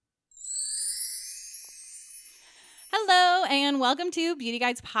and welcome to Beauty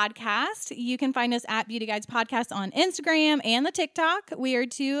Guides Podcast. You can find us at Beauty Guides Podcast on Instagram and the TikTok. We are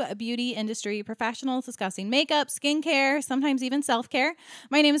two beauty industry professionals discussing makeup, skincare, sometimes even self-care.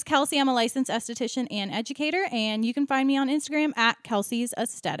 My name is Kelsey. I'm a licensed esthetician and educator, and you can find me on Instagram at Kelsey's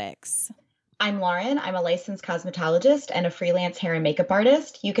Aesthetics. I'm Lauren. I'm a licensed cosmetologist and a freelance hair and makeup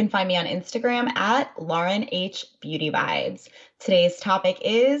artist. You can find me on Instagram at Lauren H. Beauty Vibes. Today's topic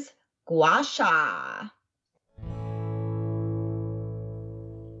is gua sha.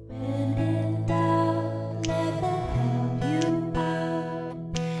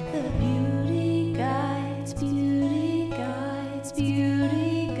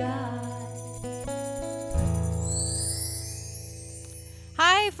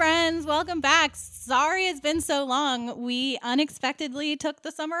 Hi, friends. Welcome back. Sorry it's been so long. We unexpectedly took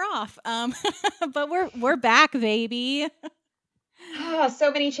the summer off, but we're back, baby.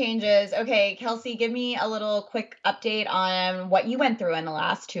 So many changes. Okay, Kelsey, give me a little quick update on what you went through in the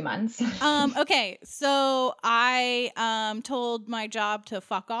last 2 months. Okay, so I told my job to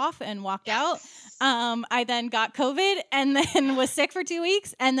fuck off and walked out. I then got COVID and then was sick for 2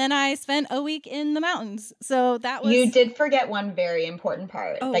 weeks, and then I spent a week in the mountains. So that was... You did forget one very important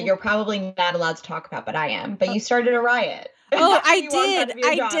part that you're probably not allowed to talk about, but I am. But you started a riot. Oh, I did.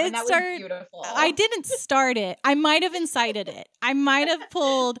 Beautiful. I didn't start it. I might have incited it. I might have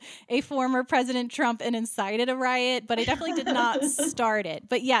pulled a former President Trump and incited a riot, but I definitely did not start it.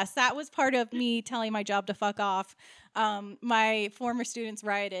 But yes, that was part of me telling my job to fuck off. My former students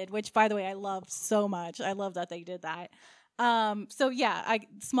rioted, which, by the way, I love so much. I love that they did that. So yeah,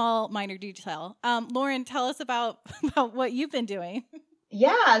 small minor detail. Lauren, tell us about what you've been doing.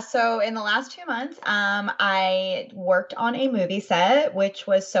 Yeah, so in the last 2 months, I worked on a movie set, which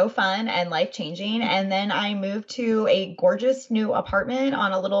was so fun and life-changing. And then I moved to a gorgeous new apartment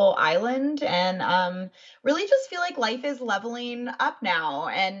on a little island and really just feel like life is leveling up now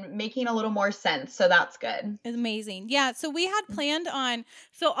and making a little more sense. So that's good. It's amazing. Yeah, so we had planned on,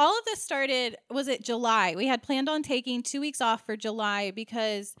 so all of this started, was it July? We had planned on taking 2 weeks off for July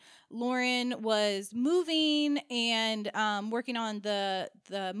because Lauren was moving and working on the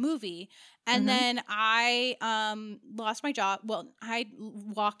movie. And then I lost my job. Well, I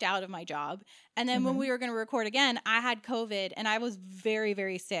walked out of my job. And then when we were going to record again, I had COVID and I was very,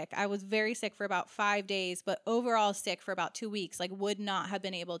 very sick. I was very sick for about 5 days, but overall sick for about 2 weeks, like would not have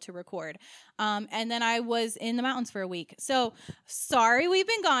been able to record. And then I was in the mountains for a week. So sorry we've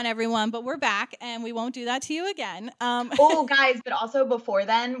been gone, everyone, but we're back and we won't do that to you again. Oh, guys, but also before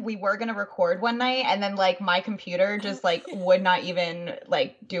then, we were going to record one night and then like my computer just like would not even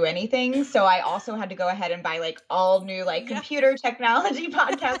like do anything. So I also had to go ahead and buy like all new like computer technology,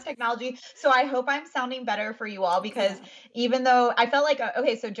 podcast technology. So I hope I'm sounding better for you all because even though I felt like,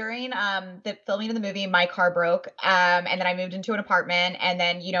 okay, so during the filming of the movie, my car broke and then I moved into an apartment and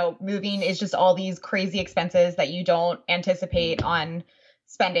then, you know, moving is just all these crazy expenses that you don't anticipate on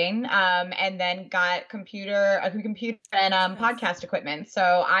spending and then got a computer and podcast equipment. So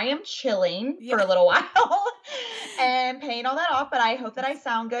I am chilling for a little while and paying all that off, but I hope that I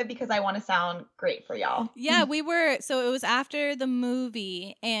sound good because I want to sound great for y'all. Yeah, so it was after the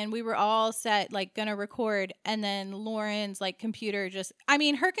movie and we were all set, like gonna record, and then Lauren's like computer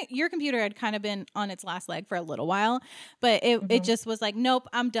your computer had kind of been on its last leg for a little while, but it just was like, nope,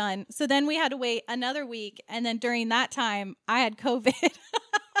 I'm done. So then we had to wait another week, and then during that time I had COVID.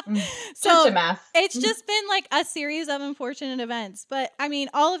 So just a mess. It's just been like a series of unfortunate events, but I mean,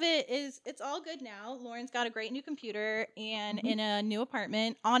 all of it's all good now. Lauren's got a great new computer and in a new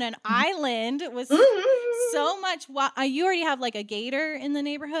apartment on an island with so much. You already have like a gator in the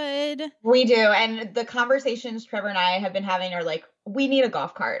neighborhood. We do. And the conversations Trevor and I have been having are like, we need a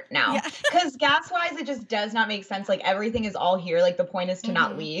golf cart now because gas wise, it just does not make sense. Like everything is all here. Like the point is to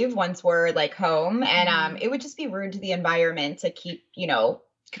not leave once we're like home. And it would just be rude to the environment to keep, you know,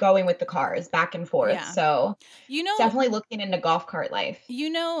 going with the cars back and forth. Yeah. So, you know, definitely looking into golf cart life. You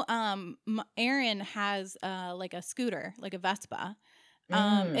know, Aaron has like a scooter, like a Vespa.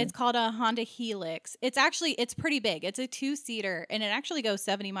 It's called a Honda Helix. It's pretty big. It's a 2-seater and it actually goes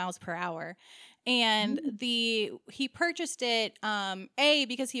 70 miles per hour. And he purchased it,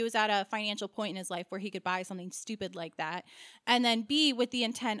 because he was at a financial point in his life where he could buy something stupid like that. And then B, with the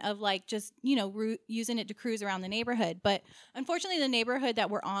intent of like, just, you know, using it to cruise around the neighborhood. But unfortunately the neighborhood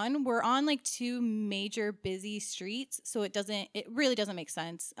that we're on like 2 major busy streets. So it really doesn't make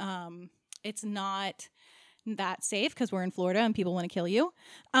sense. It's not that safe because we're in Florida and people want to kill you.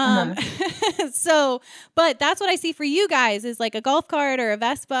 But that's what I see for you guys is like a golf cart or a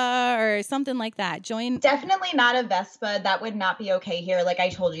Vespa or something like that. Definitely not a Vespa. That would not be okay here. Like I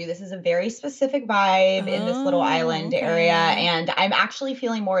told you, this is a very specific vibe in this little island area. And I'm actually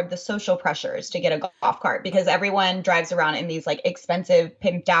feeling more of the social pressures to get a golf cart because everyone drives around in these like expensive,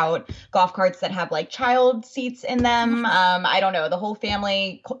 pimped out golf carts that have like child seats in them. I don't know. The whole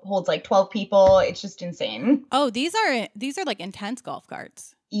family holds like 12 people. It's just insane. Oh, these are like intense golf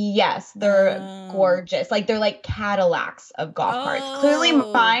carts. Yes, they're gorgeous. Like they're like Cadillacs of golf carts. Clearly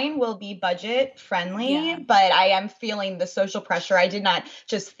mine will be budget friendly, but I am feeling the social pressure. I did not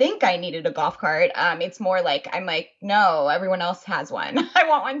just think I needed a golf cart. It's more like I'm like, no, everyone else has one. I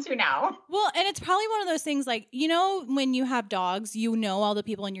want one too now. Well, and it's probably one of those things like, you know, when you have dogs, you know all the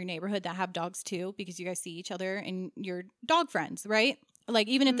people in your neighborhood that have dogs too because you guys see each other and you're dog friends, right? Like,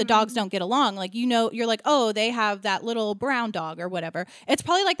 even if the dogs don't get along, like, you know, you're like, oh, they have that little brown dog or whatever. It's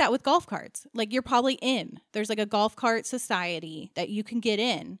probably like that with golf carts. Like, you're probably in. There's like a golf cart society that you can get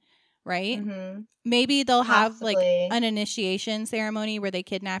in, right? Mm-hmm. Maybe they'll have like an initiation ceremony where they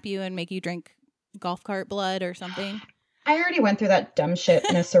kidnap you and make you drink golf cart blood or something. I already went through that dumb shit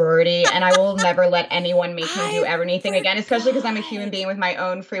in a sorority, and I will never let anyone make me do anything again, especially because I'm a human being with my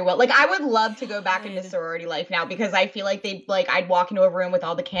own free will. Like, I would love to go back into sorority life now because I feel like I'd walk into a room with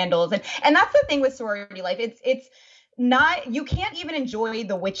all the candles. And that's the thing with sorority life. It's not, you can't even enjoy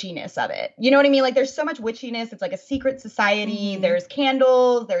the witchiness of it. You know what I mean? Like, there's so much witchiness. It's like a secret society. Mm-hmm. There's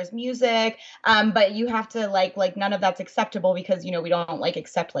candles, there's music. But you have to like none of that's acceptable because, you know, we don't like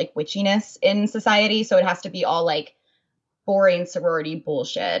accept like witchiness in society. So it has to be all like boring sorority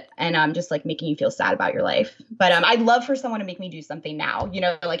bullshit and just like making you feel sad about your life. But I'd love for someone to make me do something now, you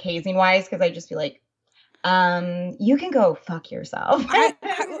know, like hazing wise, because I just feel like you can go fuck yourself.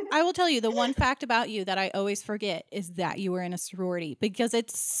 I will tell you the one fact about you that I always forget is that you were in a sorority because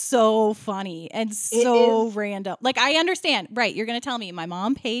it's so funny and so random. Like, I understand, right? You're going to tell me my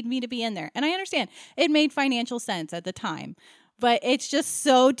mom paid me to be in there, and I understand it made financial sense at the time. But it's just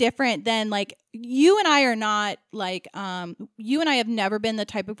so different than like you and I are not like you and I have never been the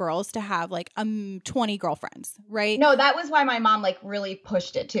type of girls to have like 20 girlfriends, right? No, that was why my mom like really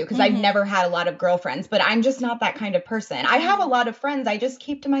pushed it too because I've never had a lot of girlfriends, but I'm just not that kind of person. I have a lot of friends I just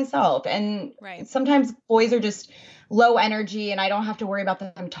keep to myself, and sometimes boys are just low energy and I don't have to worry about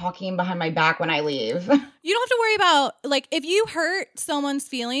them talking behind my back when I leave. You don't have to worry about like if you hurt someone's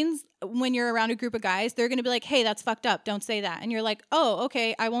feelings when you're around a group of guys, they're going to be like, hey, that's fucked up. Don't say that. And you're like, oh,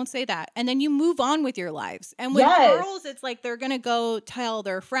 okay, I won't say that. And then you move on with your lives. And with girls, it's like they're going to go tell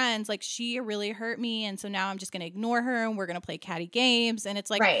their friends, like, she really hurt me. And so now I'm just going to ignore her and we're going to play catty games. And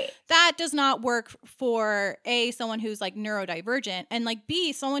it's like, that does not work for A, someone who's like neurodivergent, and like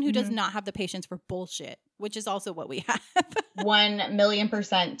B, someone who does not have the patience for bullshit, which is also what we have.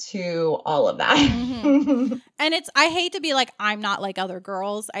 1,000,000% to all of that. And I hate to be like, I'm not like other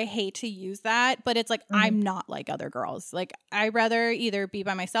girls. I hate to use that, but it's like, I'm not like other girls. Like, I'd rather either be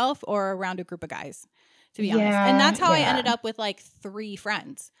by myself or around a group of guys, to be honest. And that's how I ended up with like 3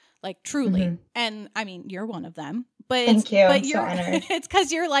 friends, like truly. And I mean, you're one of them. But Thank you. But I'm so honored. It's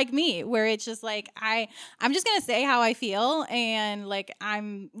because you're like me, where it's just like I'm just gonna say how I feel, and like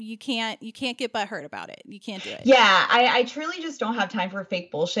you can't get butthurt about it. You can't do it. Yeah, I truly just don't have time for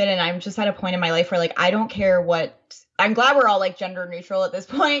fake bullshit, and I'm just at a point in my life where like I don't care what. I'm glad we're all like gender neutral at this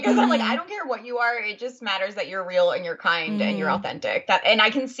point because I'm like I don't care what you are. It just matters that you're real and you're kind and you're authentic. And I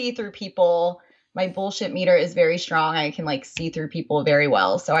can see through people. My bullshit meter is very strong. I can like see through people very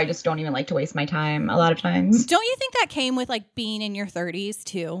well. So I just don't even like to waste my time a lot of times. Don't you think that came with like being in your 30s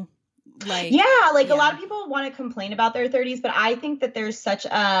too? Like, a lot of people want to complain about their 30s, but I think that there's such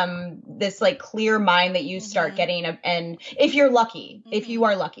this like clear mind that you start getting, and if you're lucky, if you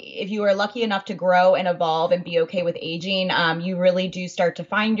are lucky enough to grow and evolve and be okay with aging, you really do start to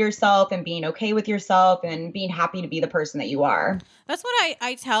find yourself and being okay with yourself and being happy to be the person that you are. That's what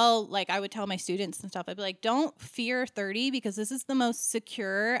I would tell my students and stuff. I'd be like, don't fear 30 because this is the most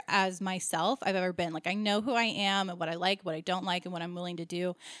secure as myself I've ever been. Like, I know who I am and what I like, what I don't like, and what I'm willing to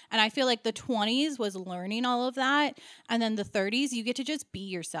do. And I feel like the 20s was learning all of that. And then the 30s, you get to just be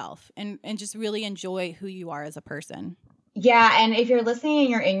yourself and just really enjoy who you are as a person. Yeah, and if you're listening and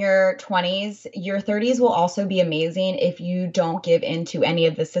you're in your 20s, your 30s will also be amazing if you don't give into any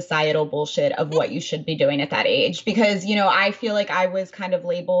of the societal bullshit of what you should be doing at that age. Because, I feel like I was kind of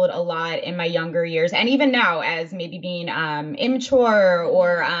labeled a lot in my younger years, and even now, as maybe being immature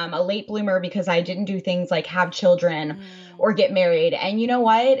or a late bloomer because I didn't do things like have children or get married. And you know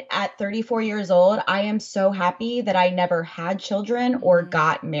what? At 34 years old, I am so happy that I never had children or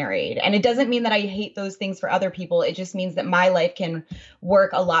got married. And it doesn't mean that I hate those things for other people. It just means that my life can work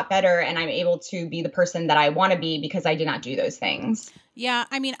a lot better and I'm able to be the person that I want to be because I did not do those things. Yeah,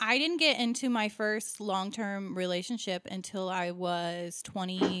 I mean, I didn't get into my first long-term relationship until I was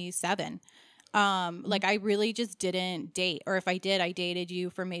 27. Like I really just didn't date, or if I did, I dated you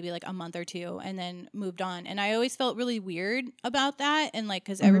for maybe like a month or two and then moved on. And I always felt really weird about that. And like,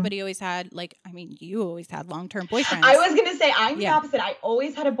 cause everybody always had like, I mean, you always had long-term boyfriends. I was going to say, I'm the opposite. I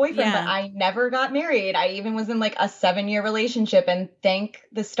always had a boyfriend, but I never got married. I even was in like a 7-year relationship, and thank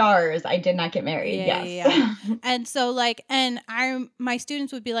the stars, I did not get married. Yes. And so like, and my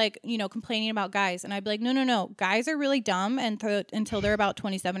students would be like, complaining about guys. And I'd be like, no. Guys are really dumb until they're about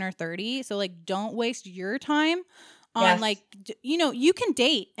 27 or 30. So like, don't waste your time on like, you can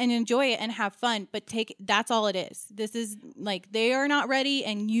date and enjoy it and have fun, but that's all it is. This is like, they are not ready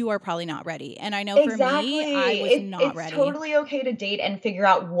and you are probably not ready. And I know for me, I was not ready. It's totally okay to date and figure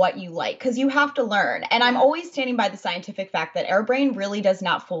out what you like, because you have to learn. And I'm always standing by the scientific fact that our brain really does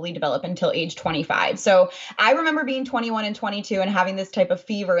not fully develop until age 25. So I remember being 21 and 22 and having this type of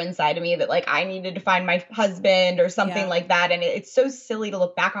fever inside of me that like I needed to find my husband or something like that. And it's so silly to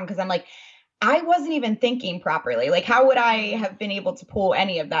look back on, because I'm like, I wasn't even thinking properly. Like, how would I have been able to pull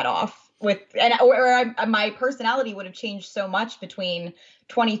any of that off my personality would have changed so much between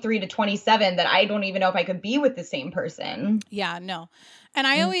 23 to 27 that I don't even know if I could be with the same person. Yeah, no. And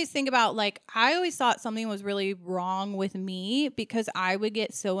I always think about like, I always thought something was really wrong with me because I would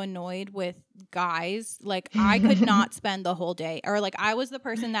get so annoyed with guys. Like I could not spend the whole day, or like I was the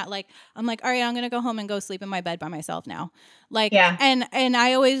person that like, I'm like, all right, I'm going to go home and go sleep in my bed by myself now. Like, and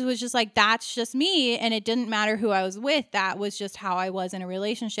I always was just like, that's just me. And it didn't matter who I was with. That was just how I was in a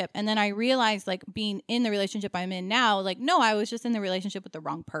relationship. And then I realized like being in the relationship I'm in now, like, no, I was just in the relationship with the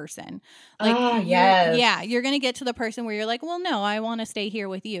wrong person. Like, you're going to get to the person where you're like, well, no, I want to stay here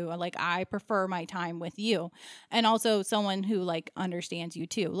with you. Like, I prefer my time with you. And also someone who like understands you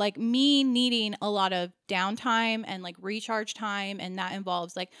too. Like me needing a lot of downtime and like recharge time. And that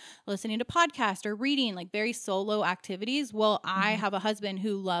involves like listening to podcasts or reading, like very solo activities. Well, I have a husband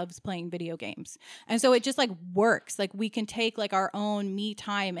who loves playing video games. And so it just like works. Like we can take like our own me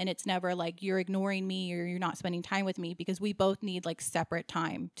time, and it's never like you're ignoring me or you're not spending time with me, because we both need like separate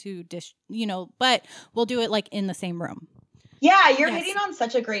time to but we'll do it like in the same room. Yeah, you're hitting on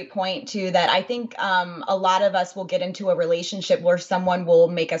such a great point too, that I think a lot of us will get into a relationship where someone will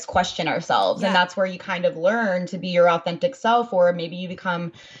make us question ourselves. And that's where you kind of learn to be your authentic self, or maybe you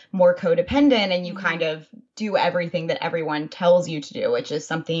become more codependent and you kind of do everything that everyone tells you to do, which is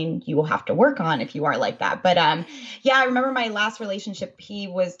something you will have to work on if you are like that. But I remember my last relationship, he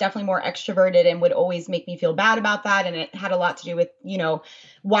was definitely more extroverted and would always make me feel bad about that. And it had a lot to do with,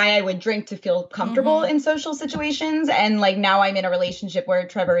 why I would drink to feel comfortable in social situations. And like now I'm in a relationship where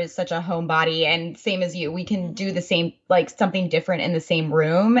Trevor is such a homebody, and same as you, we can do the same, like something different in the same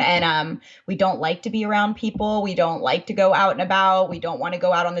room. And we don't like to be around people. We don't like to go out and about. We don't want to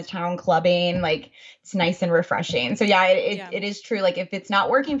go out on the town clubbing. Like it's nice and refreshing. So it is true. Like if it's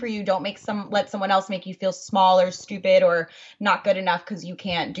not working for you, don't let someone else make you feel small or stupid or not good enough because you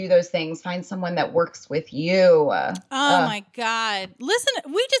can't do those things. Find someone that works with you. My God. Listen,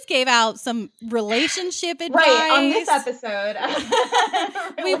 we just gave out some relationship advice. Right, on this episode.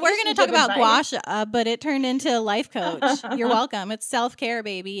 We were going to talk about gua sha, but it turned into life coach. You're welcome. It's self-care,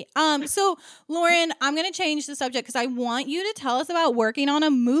 baby. So Lauren, I'm going to change the subject because I want you to tell us about working on a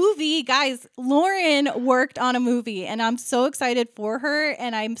movie. Guys, Lauren worked on a movie, and I'm so excited for her,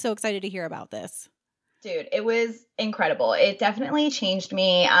 and I'm so excited to hear about this. Dude, it was incredible. It definitely changed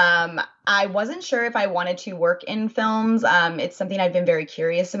me. I wasn't sure if I wanted to work in films. It's something I've been very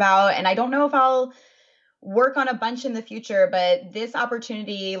curious about, and I don't know if I'll work on a bunch in the future, but this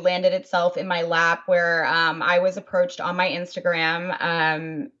opportunity landed itself in my lap where I was approached on my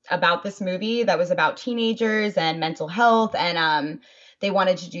Instagram about this movie that was about teenagers and mental health, and they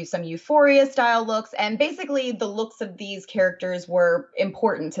wanted to do some Euphoria style looks, and basically the looks of these characters were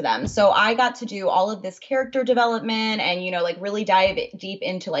important to them. So I got to do all of this character development and, like really dive deep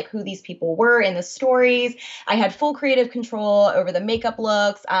into like who these people were in the stories. I had full creative control over the makeup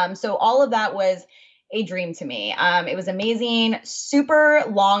looks. So all of that was a dream to me. It was amazing, super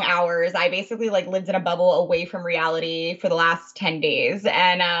long hours. I basically like lived in a bubble away from reality for the last 10 days.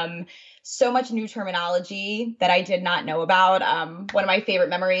 And so much new terminology that I did not know about. One of my favorite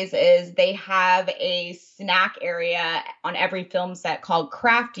memories is they have a snack area on every film set called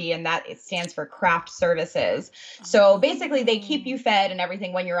Crafty, and that it stands for craft services. So basically they keep you fed and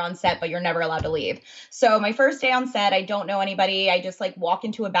everything when you're on set, but you're never allowed to leave. So my first day on set, I don't know anybody. I just like walk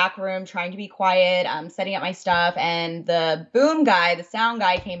into a back room trying to be quiet, setting up my stuff. And the boom guy, the sound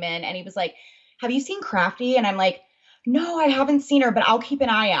guy came in and he was like, "Have you seen Crafty?" And I'm like, "No, I haven't seen her, but I'll keep an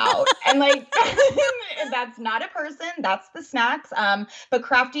eye out." And like, that's not a person, that's the snacks. But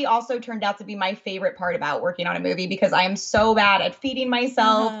Crafty also turned out to be my favorite part about working on a movie because I am so bad at feeding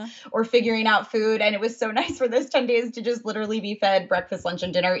myself or figuring out food. And it was so nice for those 10 days to just literally be fed breakfast, lunch,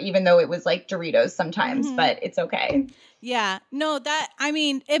 and dinner, even though it was like Doritos sometimes, but it's okay. Yeah, no, I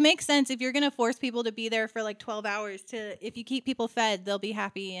mean, it makes sense if you're going to force people to be there for like 12 hours if you keep people fed, they'll be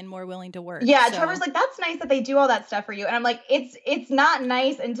happy and more willing to work. Yeah. So. Trevor's like, "That's nice that they do all that stuff for you." And I'm like, it's not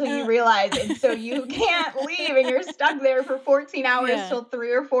nice until you realize it. So you can't leave and you're stuck there for 14 hours till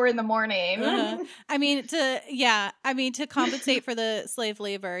 3 or 4 in the morning. I mean, to compensate for the slave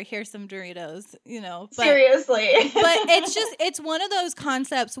labor, here's some Doritos, but, seriously. But it's one of those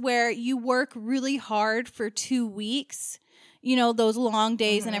concepts where you work really hard for 2 weeks, those long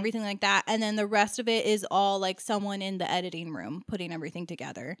days and everything like that. And then the rest of it is all like someone in the editing room putting everything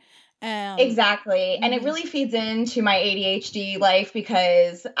together. Exactly. And it really feeds into my ADHD life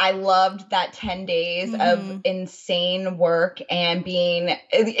because I loved that 10 days of insane work and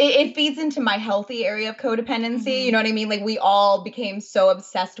it feeds into my healthy area of codependency. You know what I mean? Like we all became so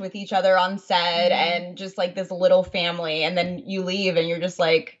obsessed with each other on set and just like this little family. And then you leave and you're just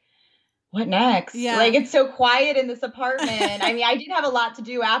like, what next? Yeah. Like it's so quiet in this apartment. I mean, I did have a lot to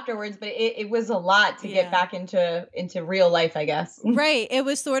do afterwards, but it was a lot to get back into real life, I guess. Right. It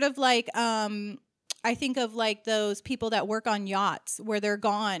was sort of like I think of like those people that work on yachts where they're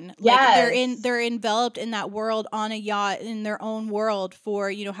gone. Like they're enveloped in that world on a yacht in their own world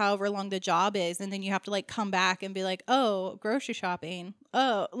for, however long the job is. And then you have to like come back and be like, "Oh, grocery shopping."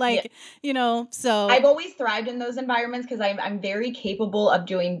 Oh, like, so I've always thrived in those environments because I'm very capable of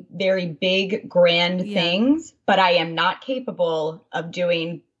doing very big, grand things, but I am not capable of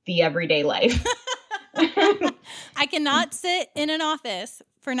doing the everyday life. I cannot sit in an office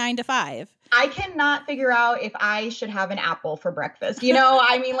for 9 to 5. I cannot figure out if I should have an apple for breakfast.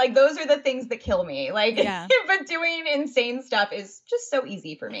 I mean, like those are the things that kill me. Like, but doing insane stuff is just so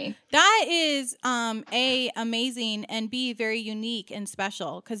easy for me. That is A, amazing, and B, very unique and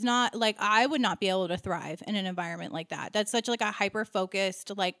special. Because I would not be able to thrive in an environment like that. That's such like a hyper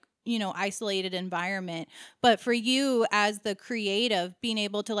focused, like, isolated environment. But for you as the creative, being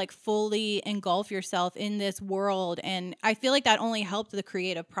able to like fully engulf yourself in this world, and I feel like that only helped the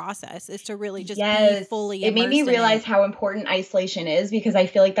creative process is to really just be fully immersed. It made me realize how important isolation is because I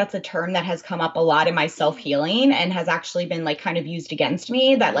feel like that's a term that has come up a lot in my self-healing and has actually been like kind of used against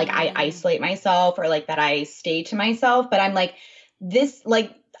me, that like I isolate myself or like that I stay to myself. But I'm like, this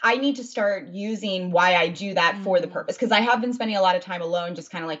like I need to start using why I do that for the purpose. Because I have been spending a lot of time alone,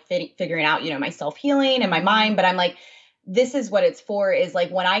 just kind of like figuring out, my self-healing and my mind. But I'm like, this is what it's for, is like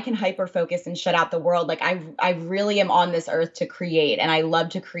when I can hyper focus and shut out the world, like I really am on this earth to create. And I love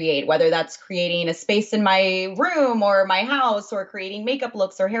to create, whether that's creating a space in my room or my house or creating makeup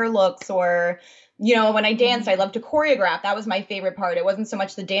looks or hair looks or when I danced, I love to choreograph. That was my favorite part. It wasn't so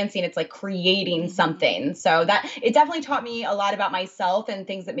much the dancing, it's like creating something. So that it definitely taught me a lot about myself and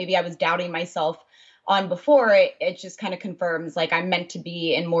things that maybe I was doubting myself on before. It just kind of confirms like I'm meant to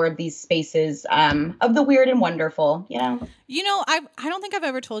be in more of these spaces of the weird and wonderful, I don't think I've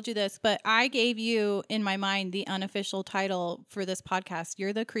ever told you this, but I gave you in my mind the unofficial title for this podcast.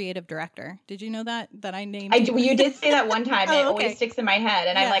 You're the creative director. Did you know that I named you? You did say that one time. It always sticks in my head.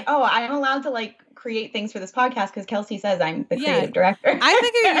 And I'm like, I'm allowed to like create things for this podcast because Kelsey says I'm the creative director. I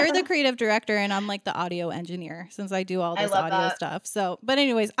figure you're the creative director and I'm like the audio engineer since I do all this audio stuff. So, but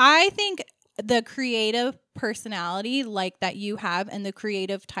anyways, I think the creative personality like that you have and the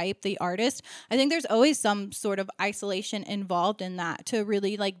creative type, the artist, I think there's always some sort of isolation involved in that to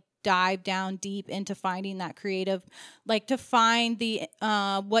really like dive down deep into finding that creative, like to find the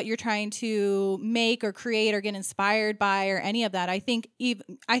what you're trying to make or create or get inspired by or any of that. I think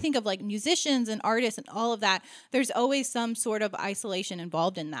of like musicians and artists and all of that. There's always some sort of isolation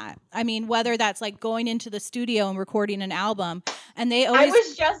involved in that. I mean, whether that's like going into the studio and recording an album, and they always. I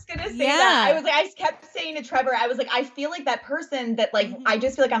was just gonna say that. I kept saying to Trevor, I was like, I feel like that person that like I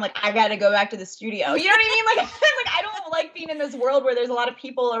just feel like I'm like I gotta go back to the studio. You know what I mean? Like I don't like being in this world where there's a lot of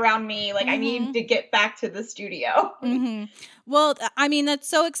people around around me. Like I need to get back to the studio. Well, I mean, that's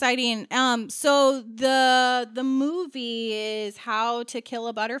so exciting. So the movie is How to Kill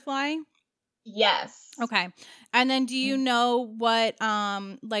a Butterfly. Yes. Okay. And then do you know what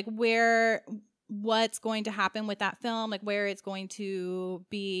like what's going to happen with that film, like where it's going to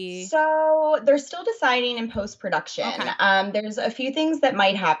be? So they're still deciding in post-production. Okay. There's a few things that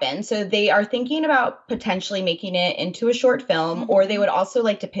might happen. So they are thinking about potentially making it into a short film, or they would also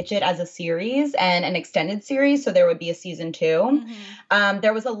like to pitch it as a series and an extended series. So there would be a season 2.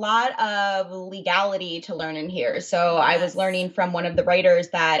 There was a lot of legality to learn in here. So I was learning from one of the writers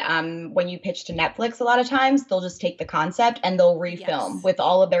that when you pitch to Netflix, a lot of times they'll just take the concept and they'll refilm with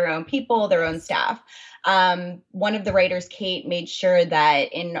all of their own people, their own staff. One of the writers, Kate, made sure that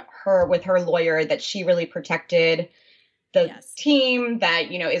with her lawyer, that she really protected the team that,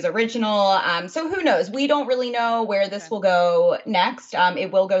 is original. So who knows? We don't really know where this will go next.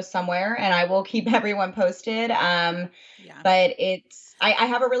 It will go somewhere and I will keep everyone posted. But I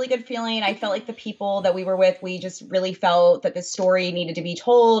have a really good feeling. I felt like the people that we were with, we just really felt that this story needed to be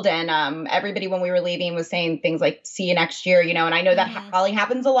told. And everybody, when we were leaving, was saying things like, see you next year, and I know that probably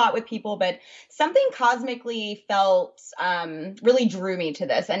happens a lot with people, but something cosmically felt really drew me to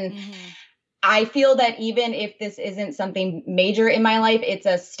this. And I feel that even if this isn't something major in my life, it's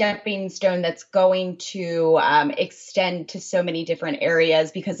a stepping stone that's going to extend to so many different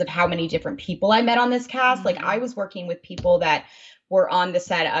areas because of how many different people I met on this cast. Like I was working with people that were on the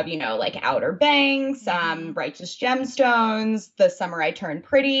set of, like Outer Banks, Righteous Gemstones, The Summer I Turned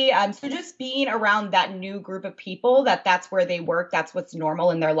Pretty. So just being around that new group of people, that's where they work, that's what's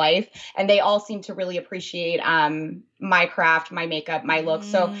normal in their life. And they all seem to really appreciate my craft, my makeup, my look.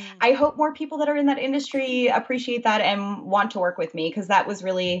 So I hope more people that are in that industry appreciate that and want to work with me, because that was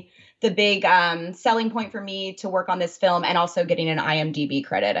really the big selling point for me to work on this film, and also getting an IMDb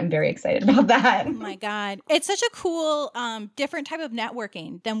credit. I'm very excited about that. Oh my God. It's such a cool, different type of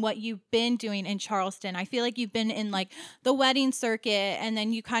networking than what you've been doing in Charleston. I feel like you've been in like the wedding circuit, and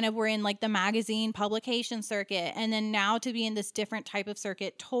then you kind of were in like the magazine publication circuit. And then now to be in this different type of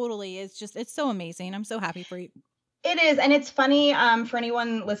circuit totally is just, it's so amazing. I'm so happy for you. It is. And it's funny for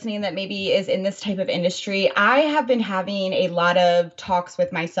anyone listening that maybe is in this type of industry. I have been having a lot of talks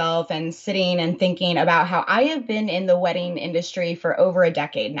with myself and sitting and thinking about how I have been in the wedding industry for over a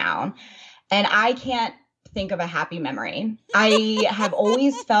decade now. And I can't think of a happy memory. I have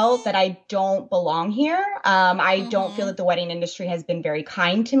always felt that I don't belong here. I don't feel that the wedding industry has been very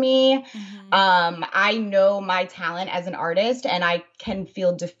kind to me. I know my talent as an artist, and I can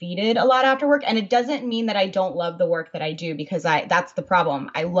feel defeated a lot after work. And it doesn't mean that I don't love the work that I do, because that's the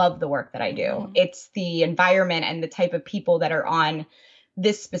problem. I love the work that I do. It's the environment and the type of people that are on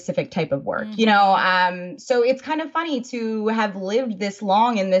this specific type of work, so it's kind of funny to have lived this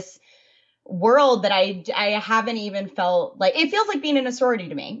long in this world that I haven't even felt like. It feels like being in a sorority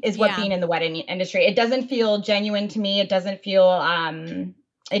to me is what being in the wedding industry. It doesn't feel genuine to me. It doesn't feel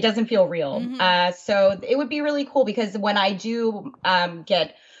real. So it would be really cool, because when I do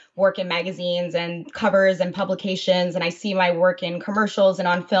get work in magazines and covers and publications, and I see my work in commercials and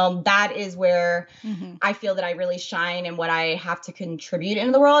on film, that is where I feel that I really shine and what I have to contribute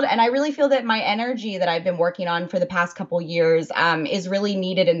into the world. And I really feel that my energy that I've been working on for the past couple years is really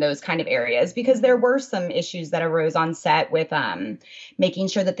needed in those kind of areas, because there were some issues that arose on set with making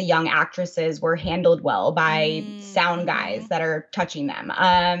sure that the young actresses were handled well by sound guys that are touching them,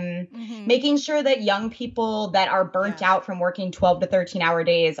 making sure that young people that are burnt out from working 12 to 13 hour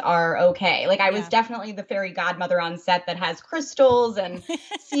days are okay. Like I was definitely the fairy godmother on set that has crystals and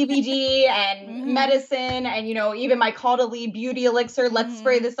CBD and medicine, and even my Caudalie beauty elixir. Let's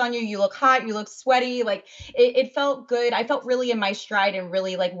spray this on you. You look hot. You look sweaty. Like it felt good. I felt really in my stride and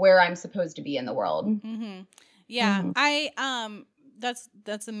really like where I'm supposed to be in the world. Yeah.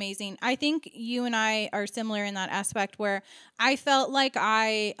 That's amazing. I think you and I are similar in that aspect, where I felt like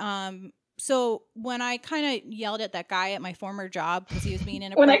so when I kind of yelled at that guy at my former job because he was being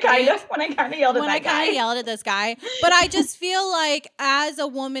inappropriate. when I kind of yelled at this guy. But I just feel like as a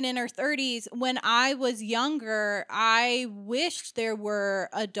woman in her 30s, when I was younger, I wished there were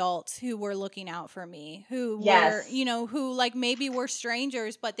adults who were looking out for me, who were, who like maybe were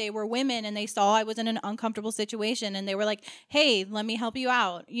strangers, but they were women and they saw I was in an uncomfortable situation and they were like, hey, let me help you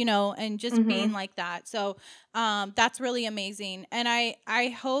out, and just being like that. So that's really amazing. And I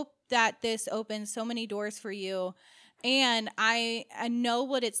hope that this opens so many doors for you. And I know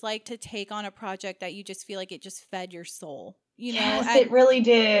what it's like to take on a project that you just feel like it just fed your soul, Yes, it really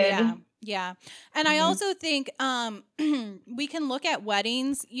did. Yeah. And I also think we can look at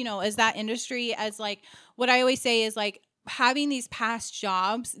weddings, as that industry as like, what I always say is like, having these past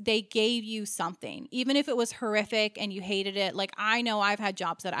jobs, they gave you something, even if it was horrific and you hated it. Like, I know I've had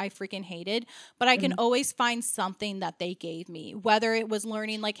jobs that I freaking hated, but I can always find something that they gave me, whether it was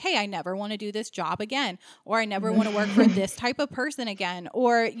learning like, hey, I never want to do this job again, or I never want to work for this type of person again,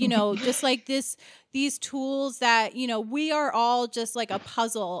 or, you know, just like these tools that, you know, we are all just like a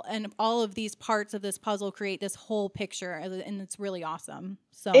puzzle, and all of these parts of this puzzle create this whole picture, and it's really awesome.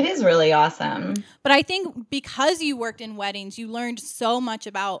 So it is really awesome. But I think because you worked in weddings, you learned so much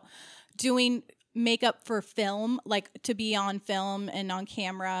about doing makeup for film, like to be on film and on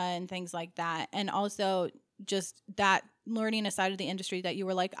camera and things like that. And also just that learning a side of the industry that you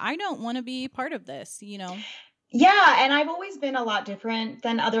were like, I don't want to be part of this, you know? Yeah, and I've always been a lot different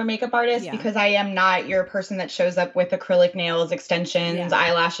than other makeup artists because I am not your person that shows up with acrylic nails, extensions,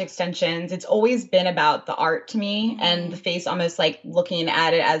 eyelash extensions. It's always been about the art to me and the face, almost like looking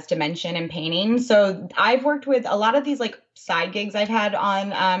at it as dimension and painting. So I've worked with a lot of these like side gigs I've had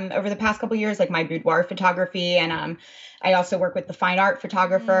on over the past couple of years, like my boudoir photography, and I also work with the fine art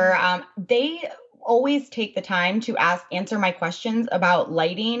photographer. They always take the time to answer my questions about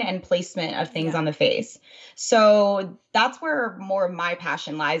lighting and placement of things on the face. So that's where more of my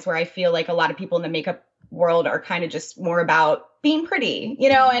passion lies, where I feel like a lot of people in the makeup world are kind of just more about being pretty, you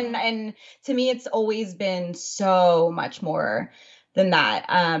know, and to me, it's always been so much more than that.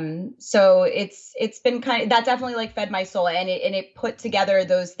 So it's been kind of, that definitely like fed my soul, and it put together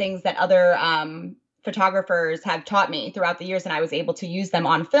those things that other, photographers have taught me throughout the years, and I was able to use them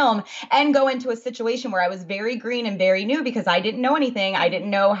on film and go into a situation where I was very green and very new because I didn't know anything. I didn't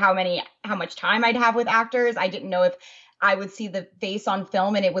know how much time I'd have with actors. I didn't know if I would see the face on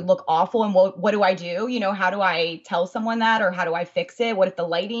film and it would look awful. And what do I do? You know, how do I tell someone that, or how do I fix it? What if the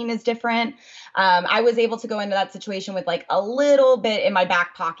lighting is different? I was able to go into that situation with like a little bit in my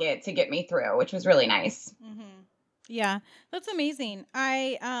back pocket to get me through, which was really nice. Mm-hmm. Yeah, that's amazing.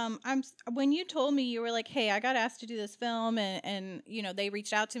 I'm when you told me, you were like, hey, I got asked to do this film, and you know, they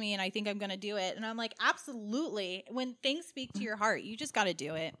reached out to me and I think I'm going to do it. And I'm like, absolutely. When things speak to your heart, you just got to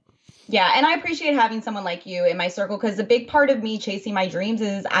do it. Yeah. And I appreciate having someone like you in my circle, because a big part of me chasing my dreams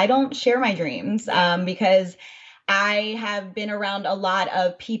is I don't share my dreams, because I have been around a lot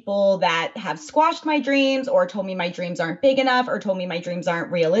of people that have squashed my dreams or told me my dreams aren't big enough or told me my dreams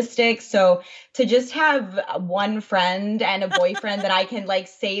aren't realistic. So to just have one friend and a boyfriend that I can like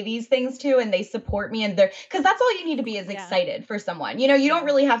say these things to, and they support me, and because that's all you need to be is excited for someone. You know, you don't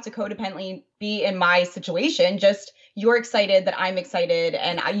really have to codependently be in my situation. Just you're excited that I'm excited,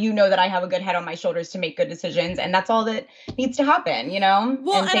 and you know that I have a good head on my shoulders to make good decisions, and that's all that needs to happen, you know?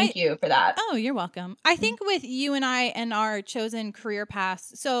 Well, and thank you for that. Oh, you're welcome. I think with you and I and our chosen career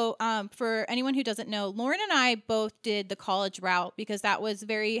paths, so for anyone who doesn't know, Lauren and I both did the college route because that was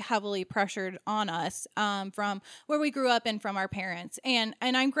very heavily pressured on us from where we grew up and from our parents. And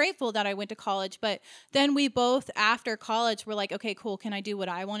I'm grateful that I went to college, but then we both, after college, were like, okay, cool, can I do what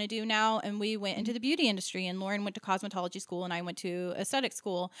I want to do now? And we went into the beauty industry, and Lauren went to cosmetology school and I went to aesthetic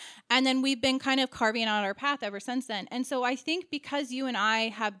school. And then we've been kind of carving out our path ever since then. And so I think because you and I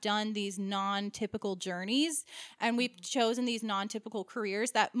have done these non-typical journeys and we've chosen these non-typical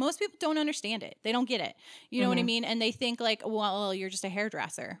careers, that most people don't understand it. They don't get it. You know what I mean? And they think like, well, you're just a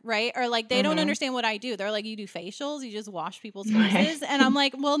hairdresser, right? Or like, they don't understand what I do. They're like, you do facials, you just wash people's faces. And I'm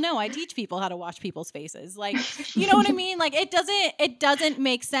like, well, no, I teach people how to wash people's faces. Like, you know what I mean? Like, it doesn't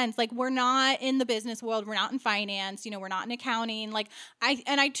make sense. Like, we're not in the business world. We're not in finance. You know, we're not in accounting. Like,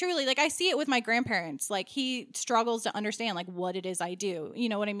 I truly, like, I see it with my grandparents. Like, he struggles to understand like what it is I do. You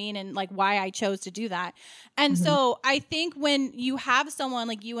know what I mean? And like why I chose to do that. And so I think when you have someone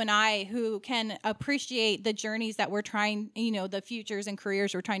like you and I who can appreciate the journeys that we're trying, you know, the futures and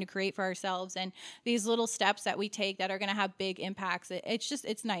careers we're trying to create for ourselves, and these little steps that we take that are going to have big impacts,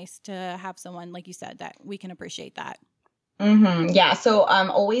 it's nice to have someone, like you said, that we can appreciate that. Yeah. So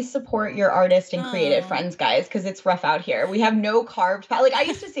always support your artist and creative friends, guys, because it's rough out here. We have no carved path. Like, I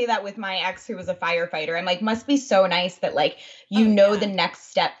used to say that with my ex who was a firefighter. I'm like, must be so nice that like you know the next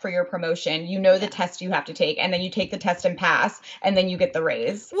step for your promotion. You know the test you have to take, and then you take the test and pass, and then you get the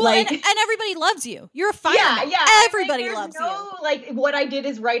raise. Well, like, and everybody loves you. You're a fireman. Yeah. Everybody loves you. Like, what I did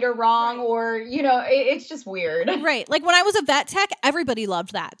is right or wrong, or, you know, it's just weird. Right. Like, when I was a vet tech, everybody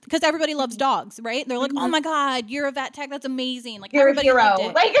loved that because everybody loves dogs, right? They're like, oh my God, you're a vet tech. That's amazing. Like You're everybody a hero. loved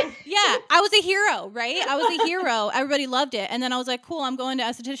it. Like, yeah, I was a hero, right? I was a hero. Everybody loved it. And then I was like, cool, I'm going to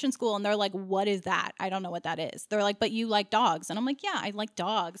esthetician school. And they're like, what is that? I don't know what that is. They're like, but you like dogs. And I'm like, yeah, I like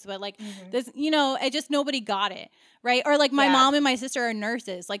dogs. But like this, it just nobody got it. Right. Or like my mom and my sister are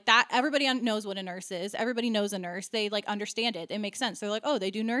nurses like that. Everybody knows what a nurse is. Everybody knows a nurse. They like understand it. It makes sense. They're like, oh, they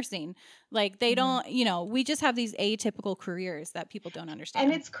do nursing. Like they don't, we just have these atypical careers that people don't understand.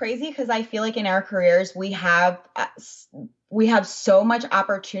 And it's crazy because I feel like in our careers, we have so much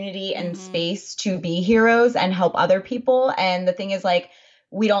opportunity and space to be heroes and help other people. And the thing is like,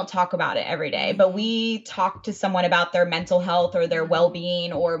 we don't talk about it every day, but we talk to someone about their mental health or their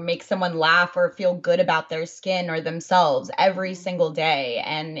well-being or make someone laugh or feel good about their skin or themselves every single day.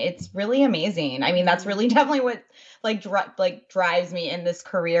 And it's really amazing. I mean, that's really definitely what drives me in this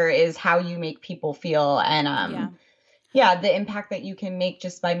career is how you make people feel. And the impact that you can make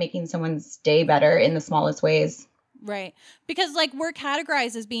just by making someone's day better in the smallest ways. Right. Because like we're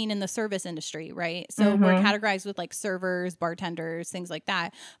categorized as being in the service industry, right? So we're categorized with like servers, bartenders, things like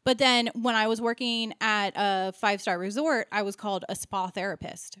that. But then when I was working at a 5-star resort, I was called a spa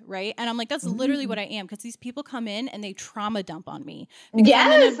therapist, right? And I'm like, that's literally what I am because these people come in and they trauma dump on me.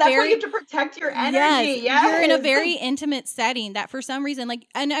 Yes, that's why you have to protect your energy. Yes. You're in a very intimate setting that for some reason, like,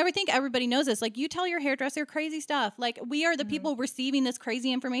 and I think everybody knows this, like you tell your hairdresser crazy stuff. Like we are the people receiving this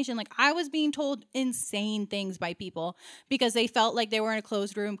crazy information. Like I was being told insane things by people because they felt like they were in a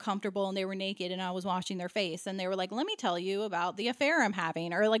closed room comfortable and they were naked and I was washing their face and they were like, let me tell you about the affair I'm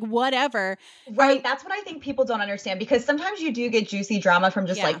having or like whatever. Right. That's what I think people don't understand because sometimes you do get juicy drama from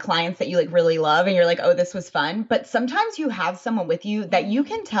just like clients that you like really love and you're like, oh, this was fun. But sometimes you have someone with you that you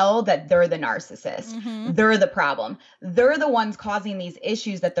can tell that they're the narcissist. They're the problem. They're the ones causing these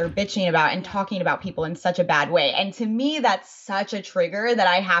issues that they're bitching about and talking about people in such a bad way. And to me, that's such a trigger that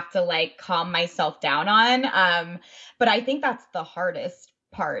I have to like calm myself down on. But I think that's the hardest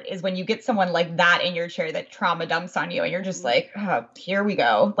part is when you get someone like that in your chair that trauma dumps on you and you're just like, oh, here we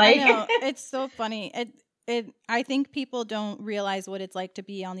go. Like, I know. It's so funny. I think people don't realize what it's like to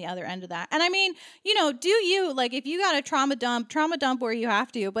be on the other end of that. And I mean, do you like if you got a trauma dump where you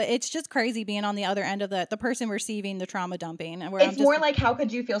have to, but it's just crazy being on the other end of the person receiving the trauma dumping. And where it's more like, how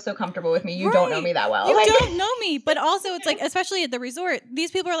could you feel so comfortable with me? You don't know me that well. You don't know me. But also it's like, especially at the resort,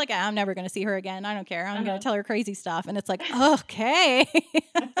 these people are like, I'm never going to see her again. I don't care. I'm going to tell her crazy stuff. And it's like, okay.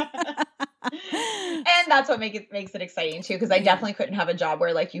 And that's what makes it exciting too, because I definitely couldn't have a job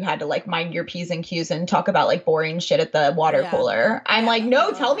where like you had to like mind your P's and Q's and talk about like boring shit at the water cooler. I'm like,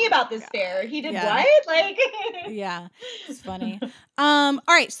 no, tell me about this fair. He did what? Like, yeah, it's funny. All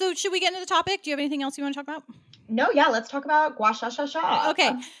right, so should we get into the topic? Do you have anything else you want to talk about? No, let's talk about gua sha sha sha.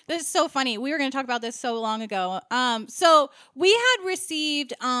 Okay, this is so funny. We were going to talk about this so long ago. So we had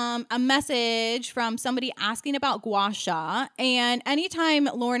received a message from somebody asking about gua sha, and anytime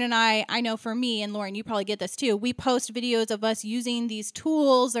Lauren and I know for me and Lauren, you probably get this too. We post videos of us using these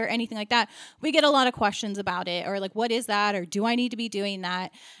tools or anything like that. We get a lot of questions about it, or like, what is that, or do I need to be doing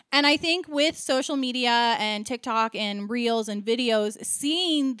that? And I think with social media and TikTok and reels and videos,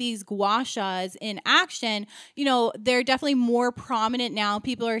 seeing these gua shas in action, they're definitely more prominent now.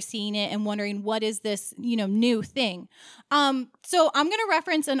 People are seeing it and wondering, what is this, new thing? So I'm going to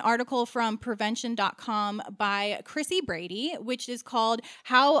reference an article from prevention.com by Chrissy Brady, which is called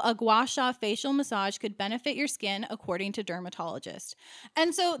How a Gua Sha Facial Massage Could Benefit Your Skin According to Dermatologists.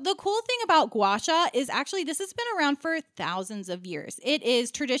 And so the cool thing about gua sha is actually this has been around for thousands of years. It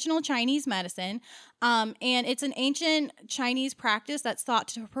is traditional Chinese medicine. And it's an ancient Chinese practice that's thought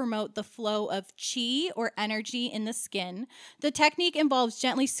to promote the flow of qi or energy in the skin. The technique involves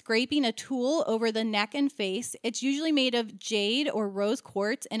gently scraping a tool over the neck and face. It's usually made of jade or rose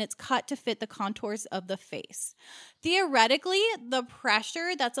quartz, and it's cut to fit the contours of the face. Theoretically, the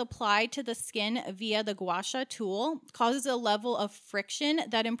pressure that's applied to the skin via the gua sha tool causes a level of friction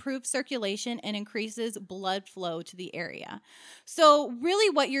that improves circulation and increases blood flow to the area. So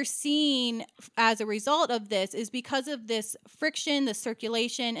really what you're seeing as a result of this is because of this friction, the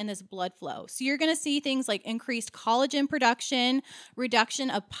circulation, and this blood flow. So you're going to see things like increased collagen production,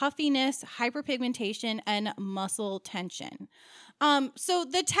 reduction of puffiness, hyperpigmentation, and muscle tension. So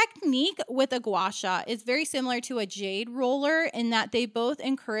the technique with a gua sha is very similar to a jade roller in that they both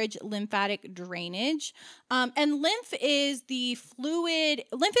encourage lymphatic drainage. And lymph is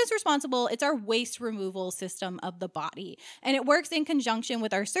responsible, it's our waste removal system of the body. And it works in conjunction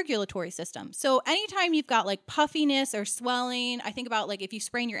with our circulatory system. So anytime you've got like puffiness or swelling, I think about like if you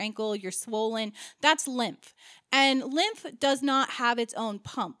sprain your ankle, you're swollen, that's lymph. And lymph does not have its own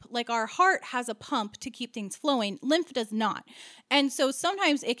pump. Like our heart has a pump to keep things flowing. Lymph does not. And so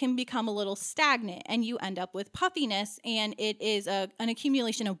sometimes it can become a little stagnant and you end up with puffiness, and it is an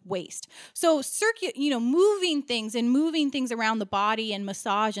accumulation of waste. So moving things around the body and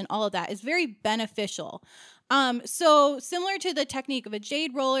massage and all of that is very beneficial. So similar to the technique of a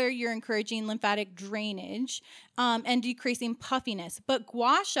jade roller, you're encouraging lymphatic drainage and decreasing puffiness. But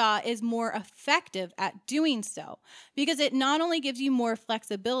gua sha is more effective at doing so because it not only gives you more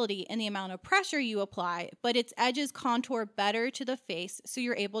flexibility in the amount of pressure you apply, but its edges contour better to the face, so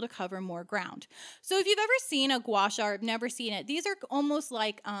you're able to cover more ground. So if you've ever seen a gua sha or have never seen it, these are almost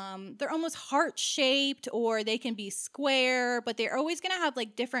like, they're almost heart-shaped, or they can be square, but they're always going to have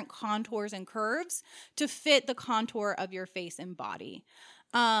like different contours and curves to fit the contour of your face and body.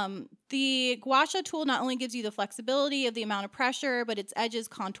 The gua sha tool not only gives you the flexibility of the amount of pressure, but its edges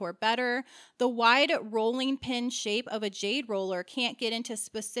contour better. The wide rolling pin shape of a jade roller can't get into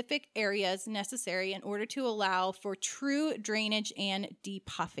specific areas necessary in order to allow for true drainage and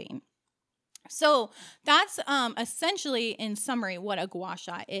depuffing. So that's essentially, in summary, what a gua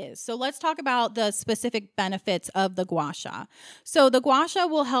sha is. So let's talk about the specific benefits of the gua sha. So the gua sha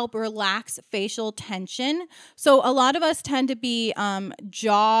will help relax facial tension. So a lot of us tend to be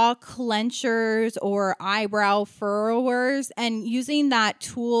jaw clenchers or eyebrow furrowers, and using that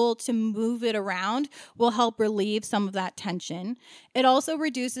tool to move it around will help relieve some of that tension. It also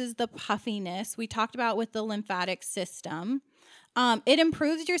reduces the puffiness we talked about with the lymphatic system. It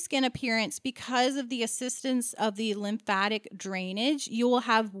improves your skin appearance because of the assistance of the lymphatic drainage. You will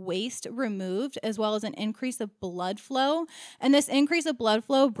have waste removed as well as an increase of blood flow. And this increase of blood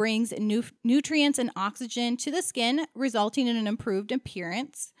flow brings nutrients and oxygen to the skin, resulting in an improved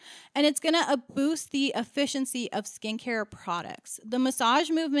appearance. And it's going to boost the efficiency of skincare products. The massage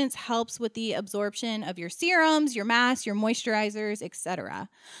movements helps with the absorption of your serums, your masks, your moisturizers, etc.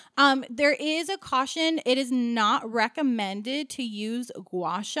 There is a caution. It is not recommended to use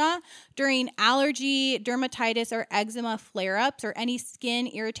gua sha during allergy, dermatitis, or eczema flare-ups or any skin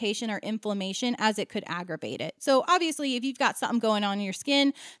irritation or inflammation, as it could aggravate it. So obviously, if you've got something going on in your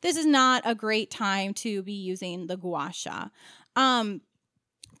skin, this is not a great time to be using the gua sha.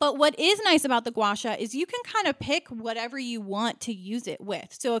 But what is nice about the gua sha is you can kind of pick whatever you want to use it with.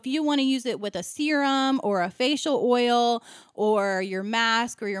 So if you want to use it with a serum or a facial oil or your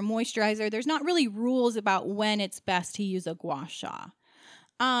mask or your moisturizer, there's not really rules about when it's best to use a gua sha.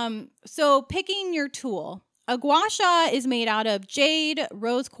 So picking your tool. A gua sha is made out of jade,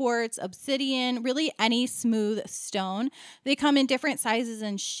 rose quartz, obsidian, really any smooth stone. They come in different sizes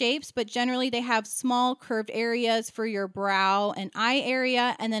and shapes, but generally they have small curved areas for your brow and eye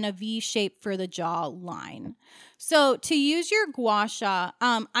area, and then a V shape for the jaw line. So to use your gua sha,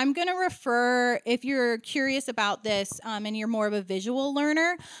 I'm going to refer, if you're curious about this and you're more of a visual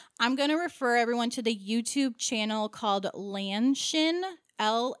learner, I'm going to refer everyone to the YouTube channel called Lanshin,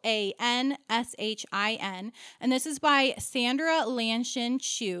 Lanshin, and this is by Sandra Lanshin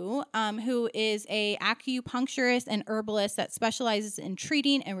Chu, who is a acupuncturist and herbalist that specializes in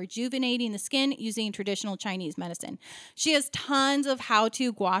treating and rejuvenating the skin using traditional Chinese medicine. She has tons of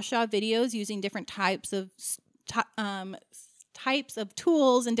how-to gua sha videos using different types of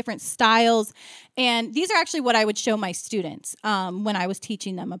tools and different styles, and these are actually what I would show my students when I was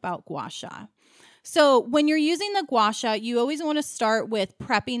teaching them about gua sha. So when you're using the gua sha, you always want to start with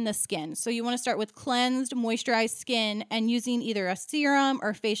prepping the skin. So you want to start with cleansed, moisturized skin and using either a serum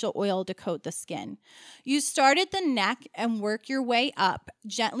or facial oil to coat the skin. You start at the neck and work your way up,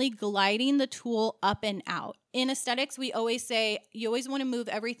 gently gliding the tool up and out. In aesthetics, we always say you always want to move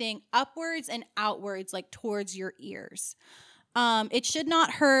everything upwards and outwards, like towards your ears. It should not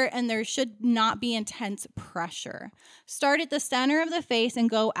hurt, and there should not be intense pressure. Start at the center of the face and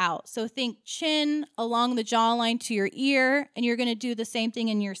go out. So think chin along the jawline to your ear, and you're going to do the same thing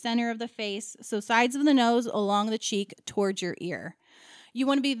in your center of the face. So sides of the nose along the cheek towards your ear. You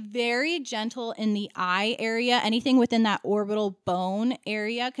want to be very gentle in the eye area, anything within that orbital bone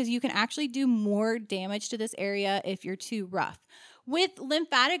area, because you can actually do more damage to this area if you're too rough. With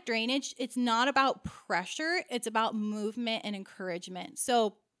lymphatic drainage, it's not about pressure, it's about movement and encouragement.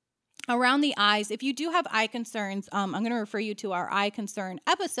 So around the eyes, if you do have eye concerns, I'm going to refer you to our eye concern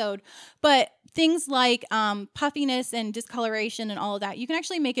episode, but things like puffiness and discoloration and all of that, you can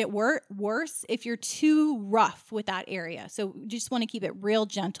actually make it worse if you're too rough with that area. So you just want to keep it real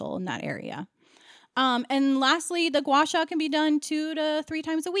gentle in that area. And lastly, the gua sha can be done 2 to 3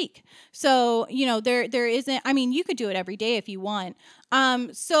 times a week. So, there isn't, you could do it every day if you want.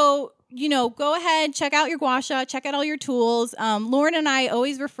 So, go ahead, check out your gua sha, check out all your tools. Lauren and I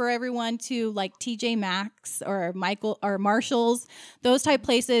always refer everyone to like TJ Maxx or Michael or Marshall's, those type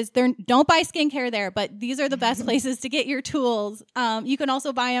places. Don't buy skincare there, but these are the best places to get your tools. You can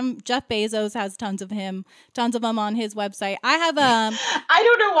also buy them. Jeff Bezos has tons of them on his website. I have I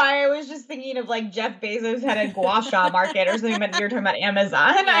don't know why I was just thinking of like Jeff Bezos had a gua sha market or something, but you're talking about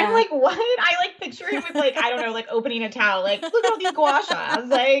Amazon. Yeah. I'm like, what? I like picture him with like, I don't know, like opening a towel, like look at all these gua shas.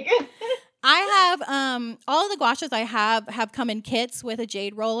 Like I have all of the gua shas I have come in kits with a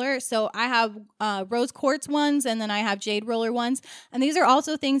jade roller. So I have rose quartz ones, and then I have jade roller ones. And these are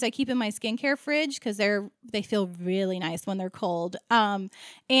also things I keep in my skincare fridge because they feel really nice when they're cold. And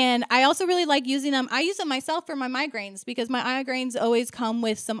I also really like using them. I use them myself for my migraines because my migraines always come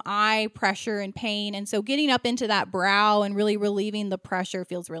with some eye pressure and pain. And so getting up into that brow and really relieving the pressure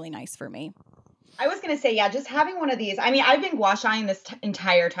feels really nice for me. I was going to say, yeah, just having one of these. I mean, I've been gua shaing this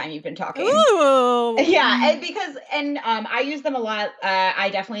entire time you've been talking. Ooh. Yeah. And I use them a lot. I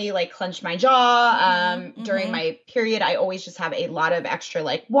definitely like clench my jaw. During my period, I always just have a lot of extra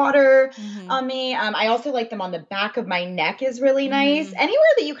like water on me. I also like them on the back of my neck is really nice.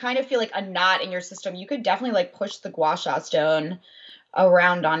 Anywhere that you kind of feel like a knot in your system, you could definitely like push the gua sha stone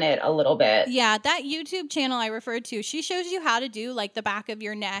around on it a little bit. Yeah, that YouTube channel I referred to, she shows you how to do like the back of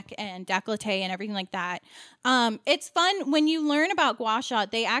your neck and décolleté and everything like that. It's fun when you learn about gua sha.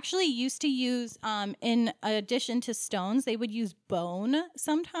 They actually used to use, in addition to stones, they would use bone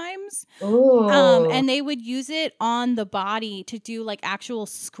sometimes. Ooh. And they would use it on the body to do like actual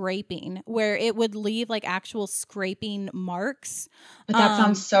scraping, where it would leave like actual scraping marks. But that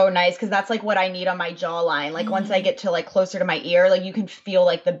sounds so nice because that's like what I need on my jawline. Like once I get to like closer to my ear, like you can feel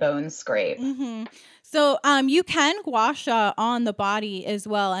like the bones scrape. So you can gua sha on the body as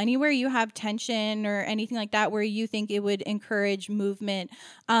well. Anywhere you have tension or anything like that where you think it would encourage movement.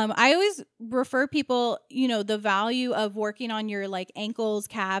 I always refer people, the value of working on your like ankles,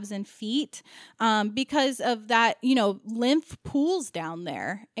 calves, and feet because of that, lymph pools down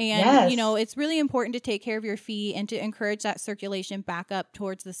there. And, it's really important to take care of your feet and to encourage that circulation back up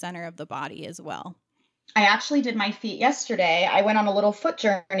towards the center of the body as well. I actually did my feet yesterday. I went on a little foot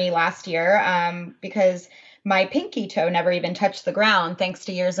journey last year because my pinky toe never even touched the ground thanks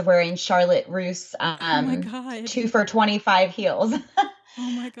to years of wearing Charlotte Russe 2 for $25 heels.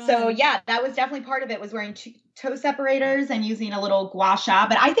 Oh my God. So yeah, that was definitely part of it, was wearing toe separators and using a little gua sha.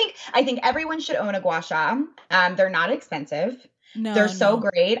 But I think everyone should own a gua sha. They're not expensive. No, they're so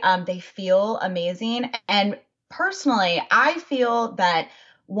great. They feel amazing. And personally, I feel that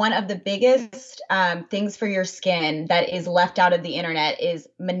one of the biggest things for your skin that is left out of the internet is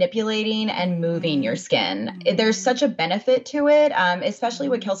manipulating and moving your skin. There's such a benefit to it, especially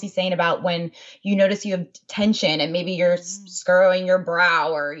what Kelsey's saying about when you notice you have tension and maybe you're scurrying your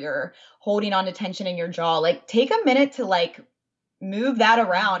brow or you're holding on to tension in your jaw. Like take a minute to like move that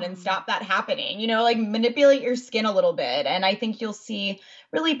around and stop that happening, like manipulate your skin a little bit. And I think you'll see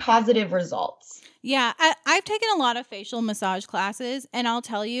really positive results. Yeah, I've taken a lot of facial massage classes, and I'll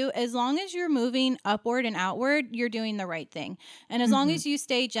tell you, as long as you're moving upward and outward, you're doing the right thing. And as long as you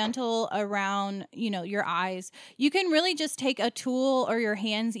stay gentle around, your eyes, you can really just take a tool or your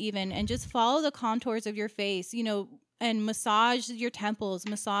hands even and just follow the contours of your face, and massage your temples,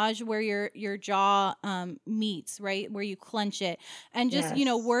 massage where your jaw meets, right? Where you clench it. And just,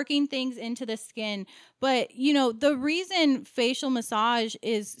 working things into the skin. But, the reason facial massage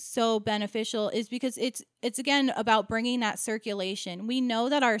is so beneficial is because it's again about bringing that circulation. We know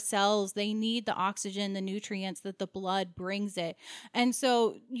that our cells, they need the oxygen, the nutrients that the blood brings it. And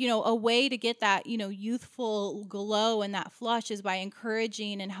so, a way to get that, youthful glow and that flush is by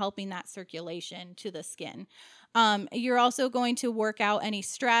encouraging and helping that circulation to the skin. You're also going to work out any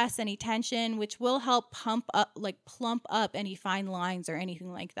stress, any tension, which will help plump up any fine lines or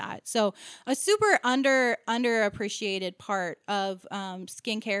anything like that. So a super underappreciated part of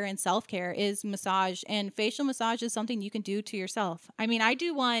skincare and self-care is massage, and facial massage is something you can do to yourself. I mean, I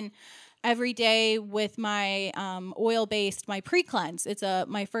do one every day with my oil-based, my pre-cleanse.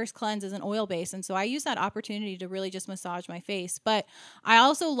 My first cleanse is an oil-based, and so I use that opportunity to really just massage my face. But I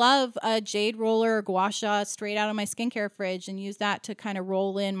also love a jade roller or gua sha straight out of my skincare fridge and use that to kind of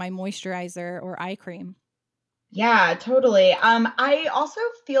roll in my moisturizer or eye cream. Yeah, totally. I also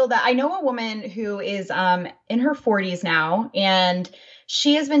feel that I know a woman who is in her 40s now, and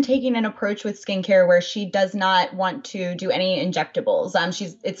she has been taking an approach with skincare where she does not want to do any injectables.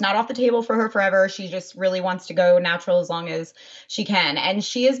 It's not off the table for her forever. She just really wants to go natural as long as she can. And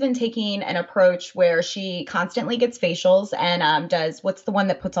she has been taking an approach where she constantly gets facials and does what's the one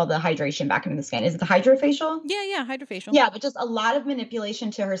that puts all the hydration back into the skin? Is it the hydrofacial? Yeah, hydrofacial. Yeah, but just a lot of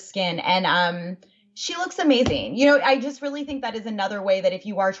manipulation to her skin. And she looks amazing. I just really think that is another way that if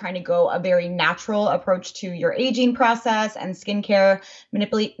you are trying to go a very natural approach to your aging process and skincare,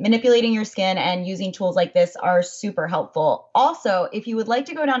 manipulating your skin and using tools like this are super helpful. Also, if you would like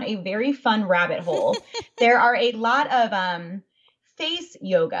to go down a very fun rabbit hole, there are a lot of face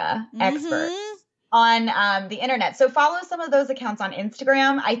yoga experts on the internet. So follow some of those accounts on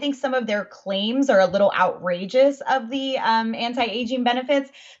Instagram. I think some of their claims are a little outrageous of the anti-aging benefits,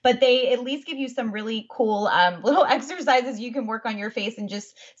 but they at least give you some really cool little exercises you can work on your face and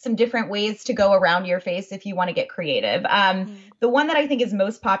just some different ways to go around your face if you want to get creative. The one that I think is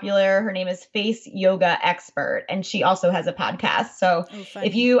most popular, her name is Face Yoga Expert, and she also has a podcast. So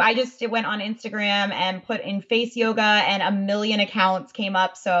I just went on Instagram and put in face yoga and 1 million accounts came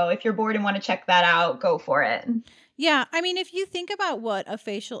up. So if you're bored and want to check that out, go for it. Yeah. I mean, if you think about what a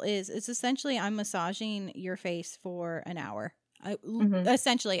facial is, it's essentially I'm massaging your face for an hour.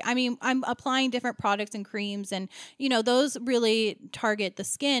 Essentially, I mean, I'm applying different products and creams, and those really target the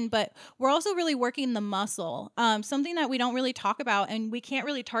skin, but we're also really working the muscle. Something that we don't really talk about and we can't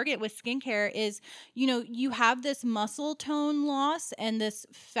really target with skincare is, you have this muscle tone loss and this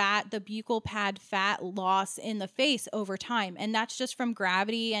the buccal pad fat loss in the face over time, and that's just from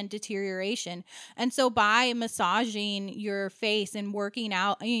gravity and deterioration. And so by massaging your face and working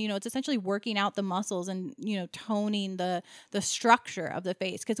out, it's essentially working out the muscles and toning the structure of the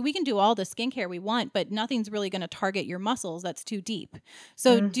face, because we can do all the skincare we want, but nothing's really going to target your muscles. That's too deep.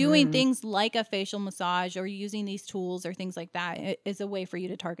 So doing things like a facial massage or using these tools or things like that is a way for you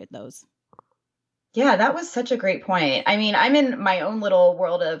to target those. Yeah, that was such a great point. I mean, I'm in my own little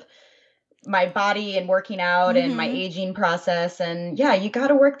world of my body and working out and my aging process, and yeah, you got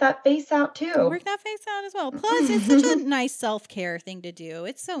to work that face out too. Work that face out as well. Plus, it's such a nice self-care thing to do.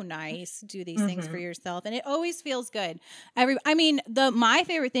 It's so nice to do these things for yourself, and it always feels good. My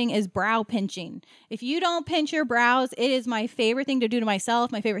favorite thing is brow pinching. If you don't pinch your brows, it is my favorite thing to do to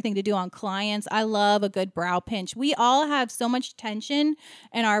myself, my favorite thing to do on clients. I love a good brow pinch. We all have so much tension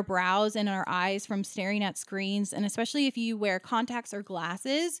in our brows and our eyes from staring at screens, and especially if you wear contacts or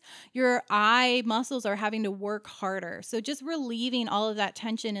glasses, your eye muscles are having to work harder. So just relieving all of that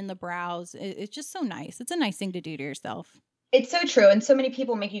tension in the brows, it's just so nice. It's a nice thing to do to yourself. It's so true. And so many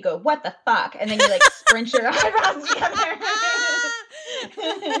people make you go, what the fuck? And then you like scrunch your eyebrows together.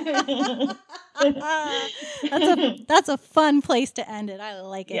 That's a fun place to end it. I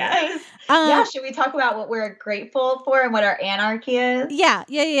like it. Yes. Yeah. Should we talk about what we're grateful for and what our anarchy is? Yeah.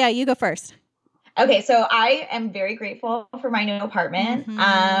 You go first. Okay, so I am very grateful for my new apartment.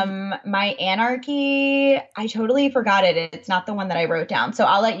 My anarchy, I totally forgot it. It's not the one that I wrote down. So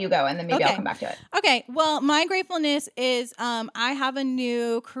I'll let you go and then maybe I'll come back to it. Okay. Well, my gratefulness is I have a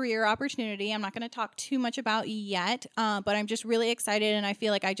new career opportunity. I'm not going to talk too much about yet, but I'm just really excited, and I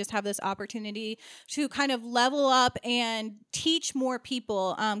feel like I just have this opportunity to kind of level up and teach more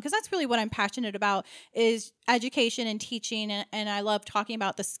people, because that's really what I'm passionate about is education and teaching, and I love talking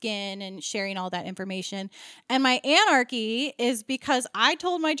about the skin and sharing all that information. And my anarchy is because I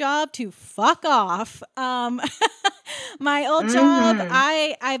told my job to fuck off. My old job,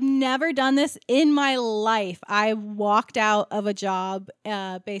 I've never done this in my life. I walked out of a job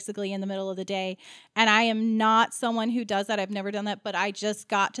basically in the middle of the day, and I am not someone who does that. I've never done that, but I just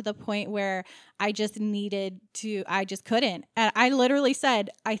got to the point where I just couldn't. And I literally said,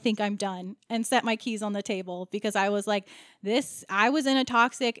 I think I'm done, and set my keys on the table, because I was like, I was in a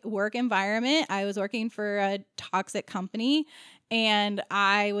toxic work environment. I was working for a toxic company, and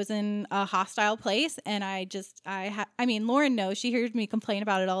I was in a hostile place, and Lauren knows, she hears me complain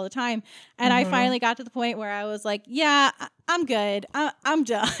about it all the time. And I finally got to the point where I was like, yeah, I'm good. I'm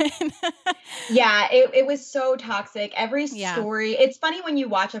done. Yeah, it was so toxic. Every story, it's funny when you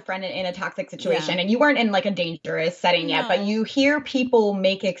watch a friend in a toxic situation and you weren't in like a dangerous setting yet, but you hear people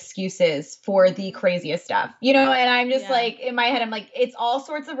make excuses for the craziest stuff, and I'm just like, in my head, I'm like, it's all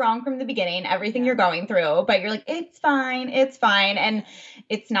sorts of wrong from the beginning, everything you're going through, but you're like, it's fine. And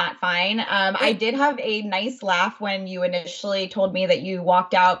it's not fine. I did have a nice laugh when you initially told me that you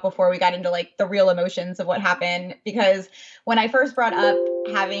walked out before we got into like the real emotions of what happened, because when I first brought up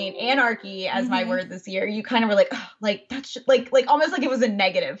having anarchy as my word this year, you kind of were like, oh, like that's like almost like it was a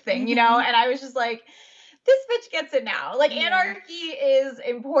negative thing, and I was just like, this bitch gets it now. Like anarchy is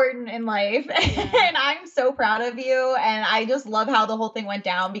important in life. And I'm so proud of you. And I just love how the whole thing went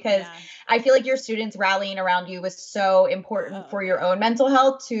down because I feel like your students rallying around you was so important for your own mental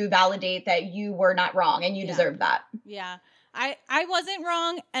health to validate that you were not wrong and you deserve that. Yeah. I wasn't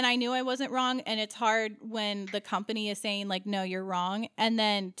wrong and I knew I wasn't wrong. And it's hard when the company is saying like, no, you're wrong. And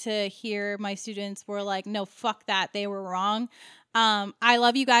then to hear my students were like, no, fuck that. They were wrong. I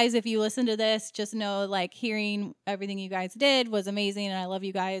love you guys. If you listen to this, just know like hearing everything you guys did was amazing. And I love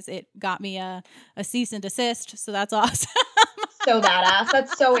you guys. It got me a cease and desist. So that's awesome. So badass.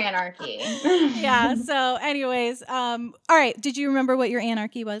 That's so anarchy. Yeah. So anyways, all right. Did you remember what your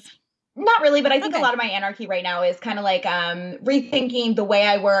anarchy was? Not really, but I think a lot of my anarchy right now is kind of like rethinking the way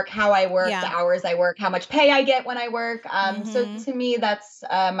I work, how I work, the hours I work, how much pay I get when I work. So to me, that's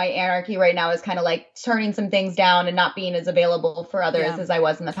my anarchy right now is kind of like turning some things down and not being as available for others as I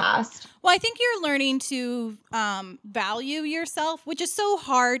was in the past. Well, I think you're learning to value yourself, which is so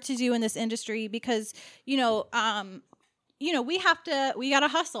hard to do in this industry because, we got to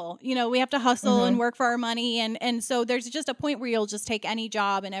hustle, we have to hustle and work for our money. And so there's just a point where you'll just take any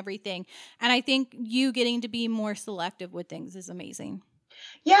job and everything. And I think you getting to be more selective with things is amazing.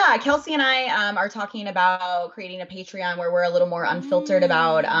 Yeah. Kelsey and I are talking about creating a Patreon where we're a little more unfiltered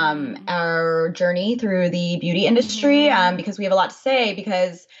about our journey through the beauty industry because we have a lot to say,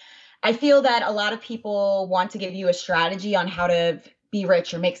 because I feel that a lot of people want to give you a strategy on how to be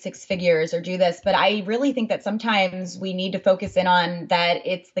rich or make six figures or do this. But I really think that sometimes we need to focus in on that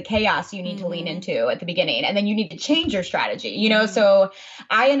it's the chaos you need to lean into at the beginning. And then you need to change your strategy, So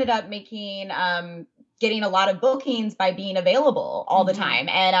I ended up getting a lot of bookings by being available all the time.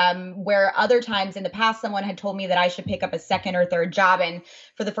 And where other times in the past, someone had told me that I should pick up a second or third job. And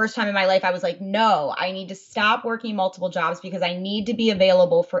for the first time in my life, I was like, no, I need to stop working multiple jobs because I need to be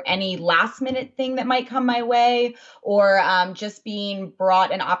available for any last minute thing that might come my way or just being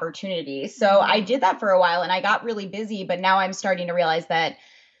brought an opportunity. So I did that for a while and I got really busy, but now I'm starting to realize that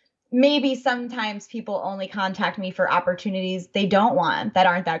maybe sometimes people only contact me for opportunities they don't want, that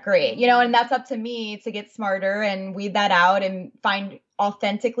aren't that great, and that's up to me to get smarter and weed that out and find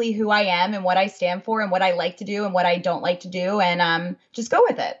authentically who I am and what I stand for and what I like to do and what I don't like to do and just go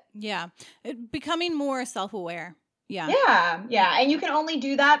with it. Yeah. Becoming more self-aware. Yeah. And you can only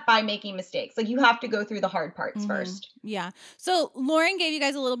do that by making mistakes. Like you have to go through the hard parts first. Yeah. So Lauren gave you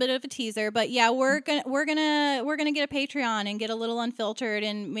guys a little bit of a teaser, but yeah, we're gonna get a Patreon and get a little unfiltered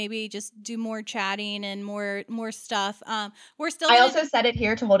and maybe just do more chatting and more stuff. We're still. I also said it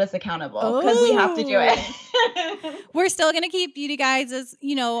here to hold us accountable because we have to do it. We're still gonna keep Beauty Guides as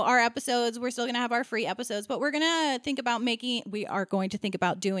our episodes. We're still gonna have our free episodes, but we're gonna think about We are going to think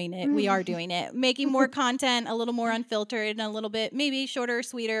about doing it. We are doing it, making more content, a little more unfiltered and a little bit maybe shorter,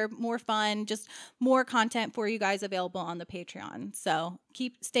 sweeter, more fun, just more content for you guys available on the Patreon. So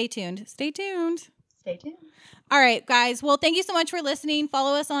stay tuned. All right, guys. Well, thank you so much for listening.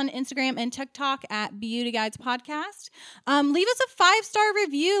 Follow us on Instagram and TikTok at Beauty Guides Podcast. Leave us a 5-star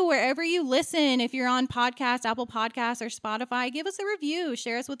review wherever you listen. If you're on podcast, Apple Podcasts, or Spotify, give us a review.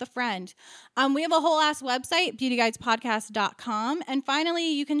 Share us with a friend. We have a whole ass website, beautyguidespodcast.com. And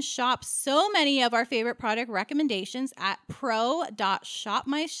finally, you can shop so many of our favorite product recommendations at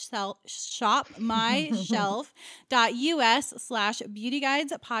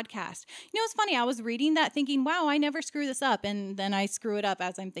pro.shopmyshelf.us/beautyguidespodcast. It's funny. I was reading that thinking, wow, I never screw this up. And then I screw it up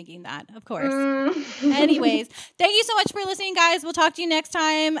as I'm thinking that, of course. Anyways, thank you so much for listening, guys. We'll talk to you next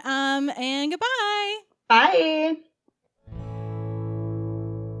time. And goodbye. Bye.